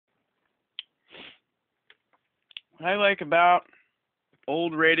What I like about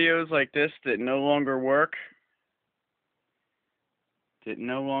old radios like this that no longer work, that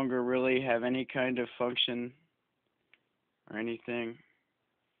no longer really have any kind of function or anything.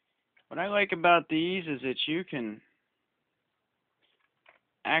 What I like about these is that you can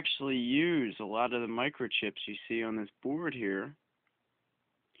actually use a lot of the microchips you see on this board here.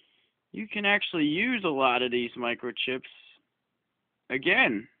 You can actually use a lot of these microchips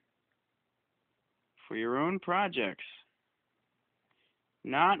again for your own projects.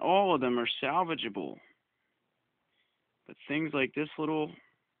 Not all of them are salvageable, but things like this little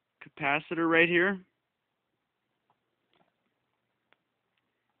capacitor right here,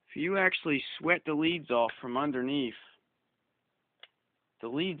 if you actually sweat the leads off from underneath, the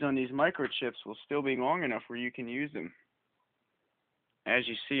leads on these microchips will still be long enough where you can use them. As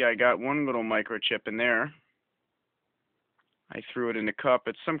you see, I got one little microchip in there. I threw it in the cup.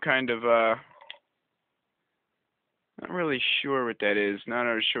 It's some kind of, not really sure what that is. Not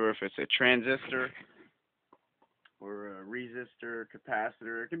really sure if it's a transistor or a resistor,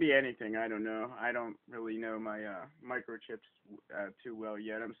 capacitor. It could be anything. I don't know. I don't really know my microchips too well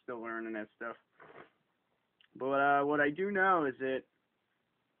yet. I'm still learning that stuff. But what I do know is that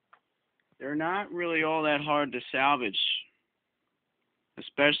they're not really all that hard to salvage,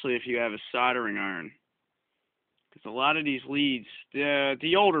 especially if you have a soldering iron. Because a lot of these leads,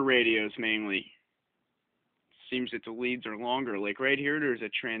 the older radios mainly, seems that the leads are longer. Like right here, there's a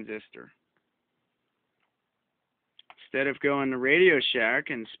transistor. Instead of going to Radio Shack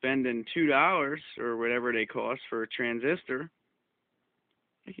and spending $2 or whatever they cost for a transistor,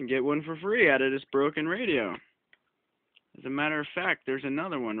 you can get one for free out of this broken radio. As a matter of fact, there's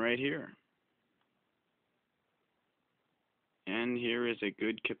another one right here. And here is a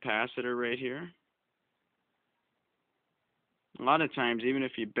good capacitor right here. A lot of times, even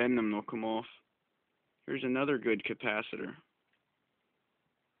if you bend them, they'll come off. Here's another good capacitor.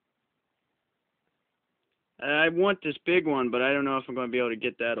 I want this big one, but I don't know if I'm going to be able to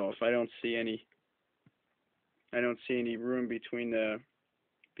get that off. I don't see any room between the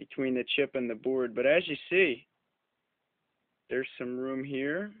chip and the board. But as you see, there's some room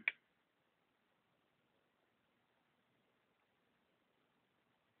here.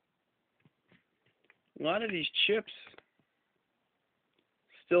 A lot of these chips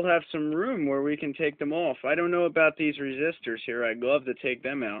still have some room where we can take them off. I don't know about these resistors here. I'd love to take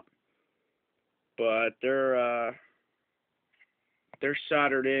them out, but they're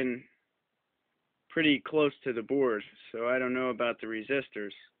soldered in pretty close to the board, so I don't know about the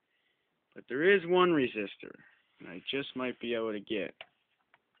resistors. But there is one resistor and I just might be able to get.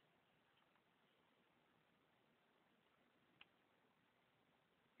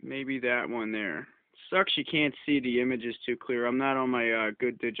 Maybe that one there. Sucks you can't see the images too clear. I'm not on my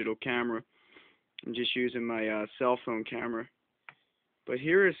good digital camera. I'm just using my cell phone camera. But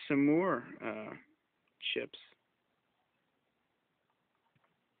here is some more chips.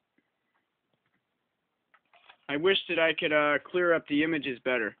 I wish that I could clear up the images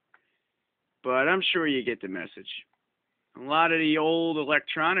better, but I'm sure you get the message. A lot of the old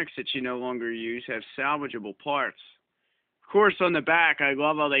electronics that you no longer use have salvageable parts. Of course, on the back, I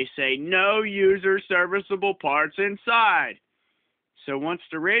love how they say, no user serviceable parts inside. So once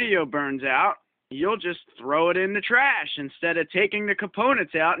the radio burns out, you'll just throw it in the trash instead of taking the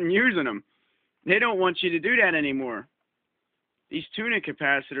components out and using them. They don't want you to do that anymore. These tuning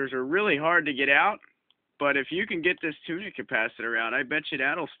capacitors are really hard to get out, but if you can get this tuning capacitor out, I bet you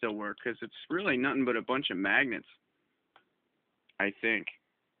that'll still work, because it's really nothing but a bunch of magnets, I think.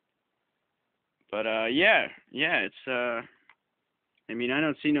 But yeah, it's I mean, I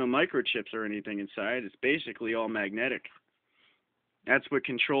don't see no microchips or anything inside. It's basically all magnetic. That's what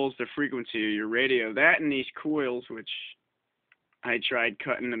controls the frequency of your radio. That and these coils, which I tried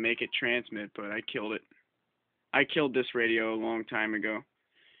cutting to make it transmit, but I killed it. I killed this radio a long time ago.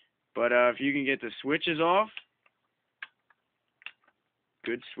 But if you can get the switches off,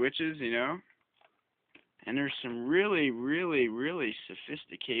 good switches, you know. And there's some really, really, really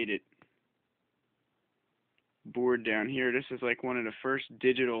sophisticated board down here. This is like one of the first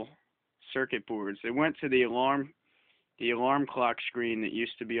digital circuit boards. They went to the alarm clock screen that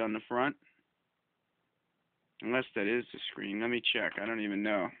used to be on the front. Unless that is the screen. Let me check. I don't even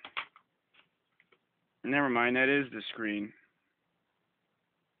know. Never mind, that is the screen.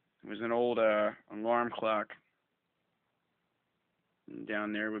 It was an old alarm clock. And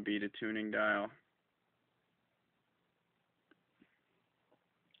down there would be the tuning dial.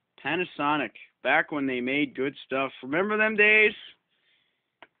 Panasonic, back when they made good stuff. Remember them days?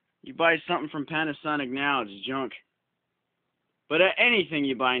 You buy something from Panasonic now, it's junk. But anything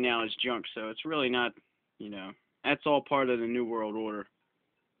you buy now is junk, so it's really not, you know, That's all part of the New World Order.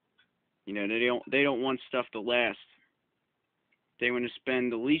 You know, they don't want stuff to last. They want to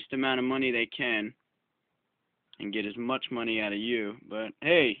spend the least amount of money they can and get as much money out of you. But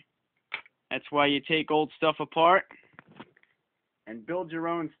hey, that's why you take old stuff apart and build your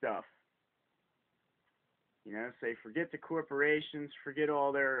own stuff. You know, say forget the corporations, forget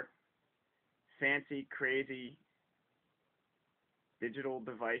all their fancy, crazy digital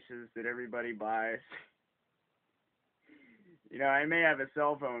devices that everybody buys. You know, I may have a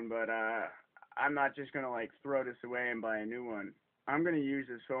cell phone, but I'm not just gonna like throw this away and buy a new one. I'm gonna use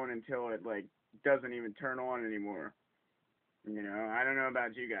this phone until it like doesn't even turn on anymore. You know, I don't know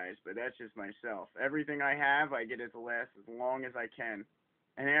about you guys, but that's just myself. Everything I have, I get it to last as long as I can.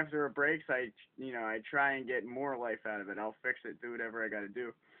 And after it breaks, I try and get more life out of it. I'll fix it, do whatever I gotta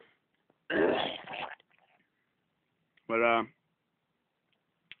do. But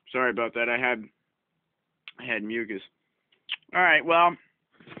sorry about that. I had mucus. All right, well, I'm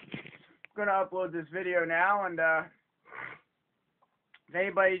gonna upload this video now, and if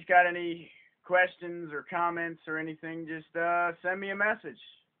anybody's got any questions or comments or anything, just send me a message.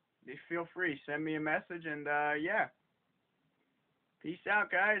 Feel free, send me a message, and yeah. Peace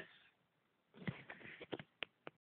out, guys.